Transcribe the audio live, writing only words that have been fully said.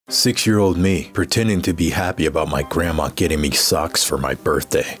6-year-old me, pretending to be happy about my grandma getting me socks for my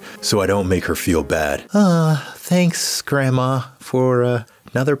birthday, so I don't make her feel bad. Thanks, Grandma, for,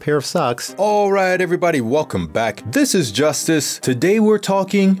 another pair of socks. Alright everybody, welcome back. This is Justice. Today we're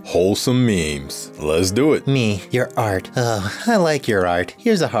talking wholesome memes. Let's do it. Me, your art. Oh, I like your art.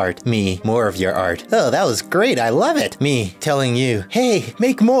 Here's a heart. Me, more of your art. Oh, that was great. I love it. Me, telling you, hey,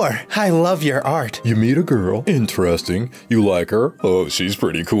 make more. I love your art. You meet a girl. Interesting. You like her. Oh, she's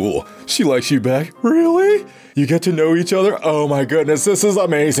pretty cool. She likes you back. Really? You get to know each other? Oh my goodness, this is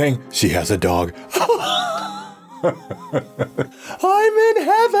amazing. She has a dog. I'm in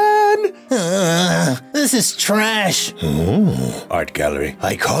heaven! This is trash. Art gallery.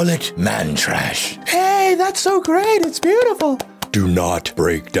 I call it man trash. Hey, that's so great. It's beautiful. Do not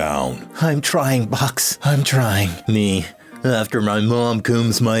break down. I'm trying, Box. I'm trying. Me, after my mom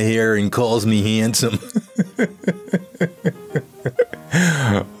combs my hair and calls me handsome.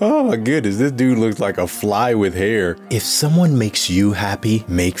 Oh my goodness, this dude looks like a fly with hair. If someone makes you happy,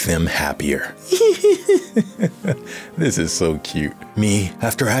 make them happier. This is so cute. Me,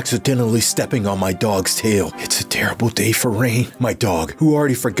 after accidentally stepping on my dog's tail. It's a terrible day for rain. My dog, who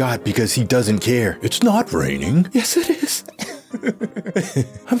already forgot because he doesn't care. It's not raining. Yes, it is.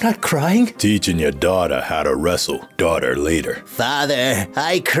 I'm not crying. Teaching your daughter how to wrestle. Daughter later. Father,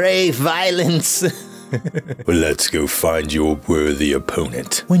 I crave violence. Well, let's go find your worthy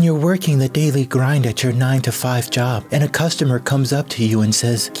opponent. When you're working the daily grind at your 9-to-5 job and a customer comes up to you and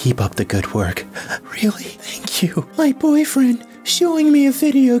says, keep up the good work. Really? Thank you. My boyfriend showing me a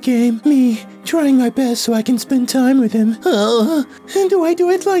video game. Me trying my best so I can spend time with him. Oh, and do I do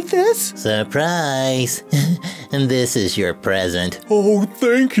it like this? Surprise. And this is your present. Oh,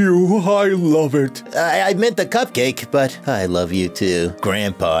 thank you. I love it. I meant the cupcake, but I love you too.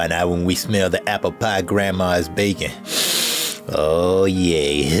 Grandpa and I, when we smell the apple pie Grandma is baking. Oh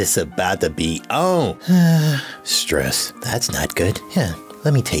yeah, it's about to be on. Stress. That's not good. Yeah,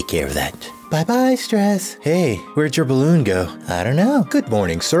 let me take care of that. Bye-bye, stress. Hey, where'd your balloon go? I don't know. Good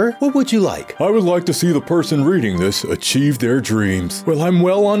morning, sir. What would you like? I would like to see the person reading this achieve their dreams. Well, I'm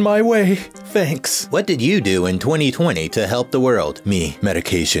well on my way. Thanks. What did you do in 2020 to help the world? Me,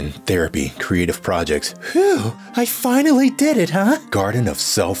 medication, therapy, creative projects. Whew, I finally did it, huh? Garden of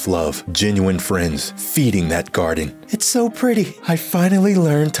self-love, genuine friends, feeding that garden. It's so pretty. I finally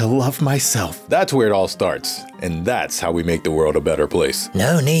learned to love myself. That's where it all starts. And that's how we make the world a better place.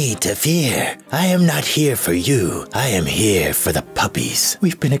 No need to fear. I am not here for you. I am here for the puppies.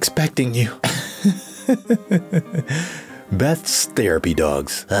 We've been expecting you. Beth's therapy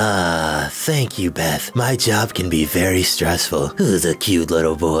dogs. Ah, thank you, Beth. My job can be very stressful. Who's a cute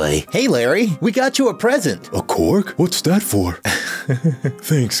little boy? Hey, Larry, we got you a present. A cork? What's that for?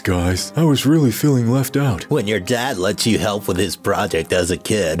 Thanks, guys. I was really feeling left out. When your dad lets you help with his project as a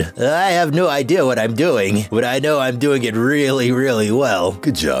kid. I have no idea what I'm doing, but I know I'm doing it really, really well.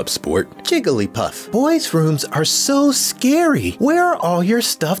 Good job, sport. Jigglypuff. Boys' rooms are so scary. Where are all your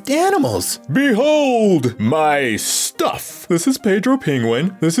stuffed animals? Behold, my stuff. This is Pedro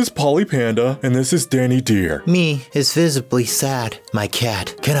Penguin, this is Polly Panda, and this is Danny Deer. Me is visibly sad. My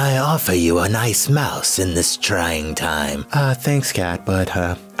cat. Can I offer you a nice mouse in this trying time? Thanks, cat, but,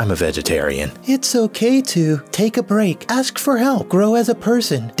 I'm a vegetarian. It's okay to take a break, ask for help, grow as a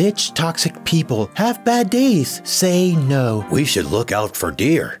person, ditch toxic people, have bad days, say no. We should look out for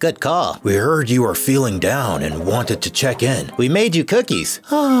deer. Good call. We heard you were feeling down and wanted to check in. We made you cookies.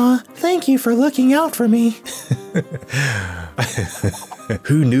 Aw, thank you for looking out for me.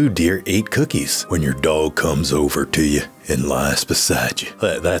 Who knew deer ate cookies? When your dog comes over to you and lies beside you.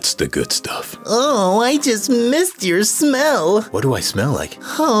 That's the good stuff. Oh, I just missed your smell. What do I smell like?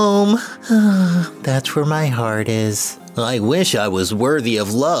 Home. That's where my heart is. I wish I was worthy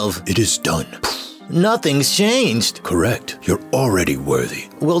of love. It is done. Nothing's changed. Correct. You're already worthy.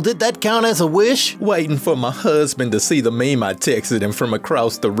 Well, did that count as a wish? Waiting for my husband to see the meme I texted him from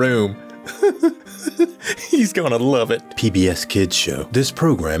across the room. He's gonna love it. PBS Kids Show. This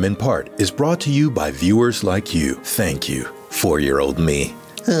program, in part, is brought to you by viewers like you. Thank you, 4-year-old me.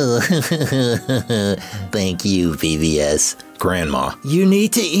 Thank you, PBS. Grandma. You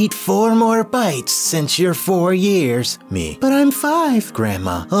need to eat 4 more bites since you're 4 years. Me. But I'm 5.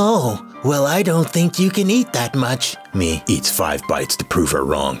 Grandma. Oh, well, I don't think you can eat that much. Me eats 5 bites to prove her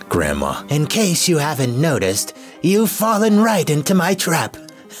wrong. Grandma. In case you haven't noticed, you've fallen right into my trap.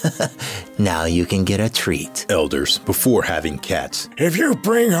 Now you can get a treat. Elders, before having cats. If you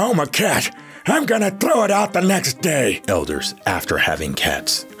bring home a cat, I'm gonna throw it out the next day. Elders after having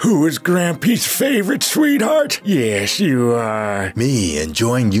cats. Who is Grampy's favorite sweetheart? Yes, you are. Me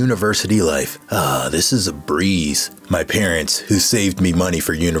enjoying university life. This is a breeze. My parents, who saved me money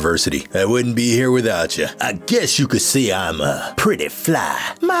for university. I wouldn't be here without you. I guess you could say I'm a pretty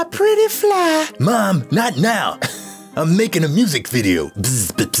fly. My pretty fly. Mom, not now. I'm making a music video.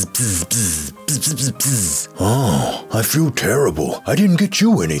 Bzz, bzz, bzz, bzz, bzz, bzz, bzz. Oh, I feel terrible. I didn't get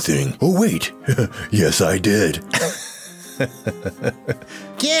you anything. Oh, wait. Yes, I did.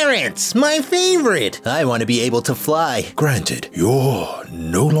 Garrett's my favorite. I want to be able to fly. Granted, you're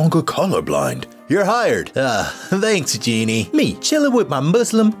no longer colorblind. You're hired. Thanks, Genie. Me, chilling with my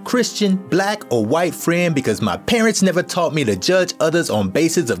Muslim, Christian, black, or white friend because my parents never taught me to judge others on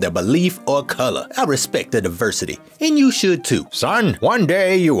basis of their belief or color. I respect the diversity, and you should too. Son, one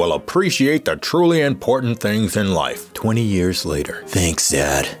day you will appreciate the truly important things in life. 20 years later. Thanks,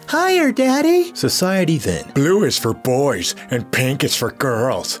 Dad. Hiya, Daddy. Society then. Blue is for boys and pink is for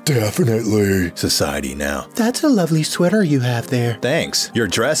girls. Definitely. Society now. That's a lovely sweater you have there. Thanks. Your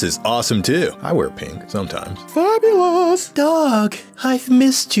dress is awesome too. I wear pink sometimes. Fabulous. Dog, I've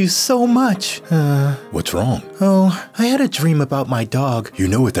missed you so much. What's wrong? Oh, I had a dream about my dog. You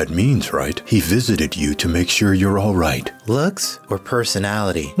know what that means, right? He visited you to make sure you're all right. Looks or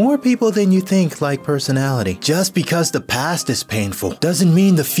personality? More people than you think like personality. Just because the past is painful doesn't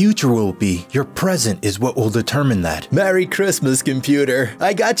mean the future will be. Your present is what will determine that. Merry Christmas, computer.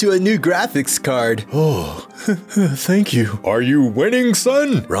 I got you a new graphics card. Oh, thank you. Are you winning,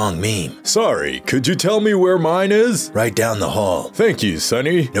 son? Wrong meme. Sorry, could you tell me where mine is? Right down the hall. Thank you,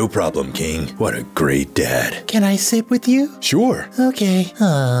 Sonny. No problem, King. What a great dad. Can I sit with you? Sure. Okay.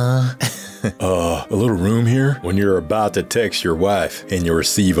 A little room here? When you're about to text your wife and you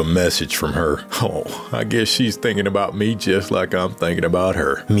receive a message from her. Oh, I guess she's thinking about me just like I'm thinking about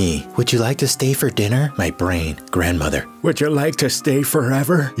her. Me, would you like to stay for dinner? My brain, grandmother. Would you like to stay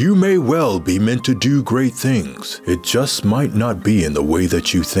forever? You may well be meant to do great things. It just might not be in the way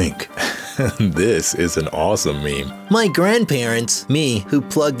that you think. This is an awesome meme. My grandparents, me, who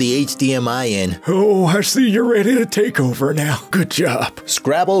plugged the HDMI in. Oh, I see you're ready to take over now. Good job.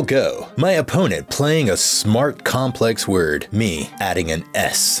 Scrabble Go. My opponent playing a smart complex word. Me adding an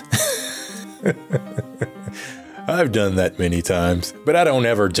S. I've done that many times, but I don't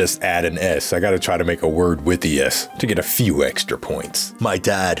ever just add an S. I gotta try to make a word with the S to get a few extra points. My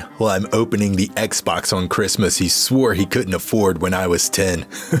dad, while I'm opening the Xbox on Christmas, he swore he couldn't afford when I was 10.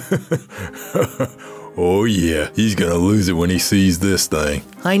 Oh yeah, he's gonna lose it when he sees this thing.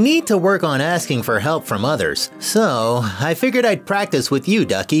 I need to work on asking for help from others, so I figured I'd practice with you,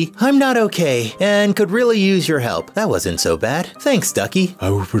 Ducky. I'm not okay, and could really use your help. That wasn't so bad. Thanks, Ducky. I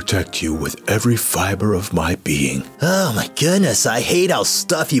will protect you with every fiber of my being. Oh my goodness, I hate how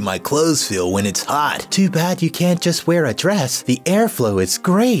stuffy my clothes feel when it's hot. Too bad you can't just wear a dress. The airflow is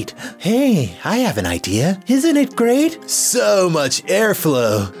great. Hey, I have an idea. Isn't it great? So much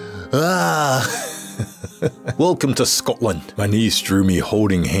airflow. Welcome to Scotland. My niece drew me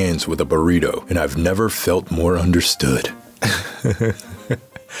holding hands with a burrito, and I've never felt more understood.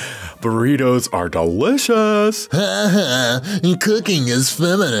 Burritos are delicious. Cooking is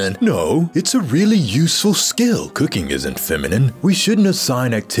feminine. No, it's a really useful skill. Cooking isn't feminine. We shouldn't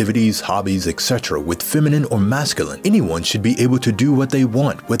assign activities, hobbies, etc. with feminine or masculine. Anyone should be able to do what they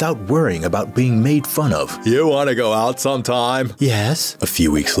want without worrying about being made fun of. You want to go out sometime? Yes. A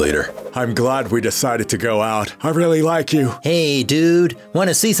few weeks later. I'm glad we decided to go out. I really like you. Hey, dude. Want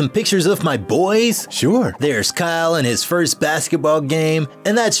to see some pictures of my boys? Sure. There's Kyle in his first basketball game,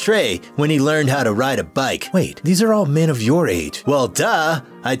 and that's Trey when he learned how to ride a bike. Wait, these are all men of your age. Well, duh.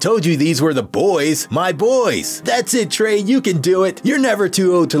 I told you these were the boys. My boys. That's it, Trey. You can do it. You're never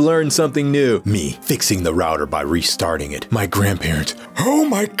too old to learn something new. Me, fixing the router by restarting it. My grandparents. Oh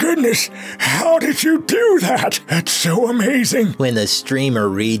my goodness. How did you do that? That's so amazing. When the streamer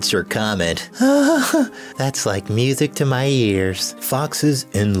reads your comment. That's like music to my ears. Foxes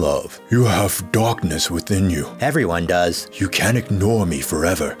in love. You have darkness within you. Everyone does. You can't ignore me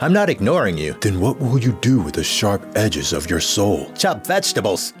forever. I'm not ignoring you. Then what will you do with the sharp edges of your soul? Chop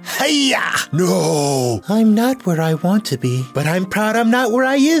vegetables. Hey-ya! No! I'm not where I want to be. But I'm proud I'm not where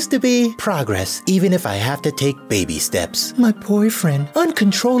I used to be. Progress, even if I have to take baby steps. My boyfriend,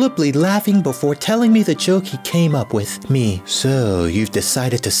 uncontrollably laughing before telling me the joke he came up with. Me. So, you've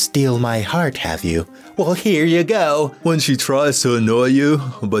decided to steal my heart, have you? Well, here you go. When she tries to annoy you,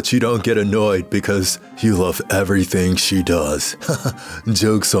 but you don't get annoyed because you love everything she does.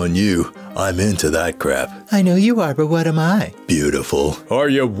 Joke's on you. I'm into that crap. I know you are, but what am I? Beautiful. Are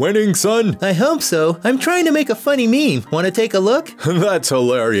you winning, son? I hope so. I'm trying to make a funny meme. Want to take a look? That's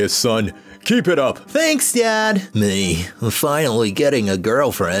hilarious, son. Keep it up. Thanks, Dad. Me, finally getting a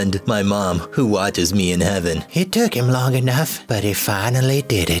girlfriend. My mom, who watches me in heaven. It took him long enough, but he finally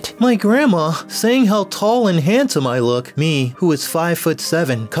did it. My grandma, saying how tall and handsome I look. Me, who is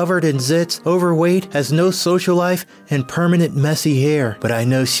 5'7", covered in zits, overweight, has no social life, and permanent messy hair. But I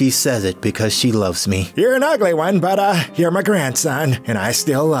know she says it because she loves me. You're an ugly one, but you're my grandson, and I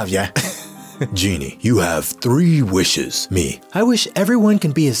still love you. Genie, you have 3 wishes. Me. I wish everyone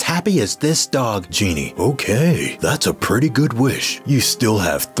can be as happy as this dog. Genie. Okay, that's a pretty good wish. You still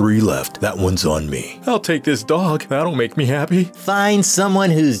have 3 left. That one's on me. I'll take this dog. That'll make me happy. Find someone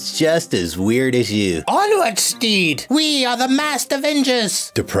who's just as weird as you. Onward, Steed! We are the Masked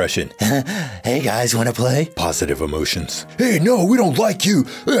Avengers! Depression. Hey guys, wanna play? Positive emotions. Hey, no, we don't like you.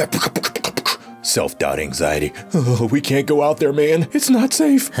 Self-doubt, anxiety. Oh, we can't go out there, man. It's not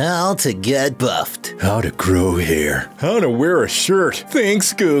safe. How to get buffed. How to grow hair. How to wear a shirt.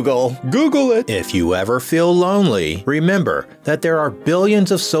 Thanks, Google. Google it. If you ever feel lonely, remember that there are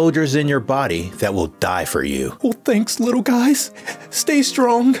billions of soldiers in your body that will die for you. Well, thanks, little guys. Stay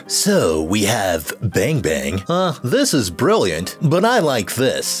strong. So, we have Bang Bang. This is brilliant, but I like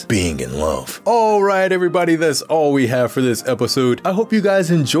this. Being in love. All right, everybody, that's all we have for this episode. I hope you guys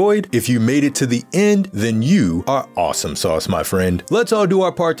enjoyed. If you made it to the end, then you are awesome sauce, my friend. Let's all do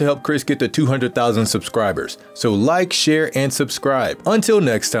our part to help Chris get to 200,000 subscribers. So like, share, and subscribe. Until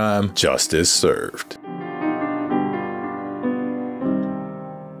next time, justice served.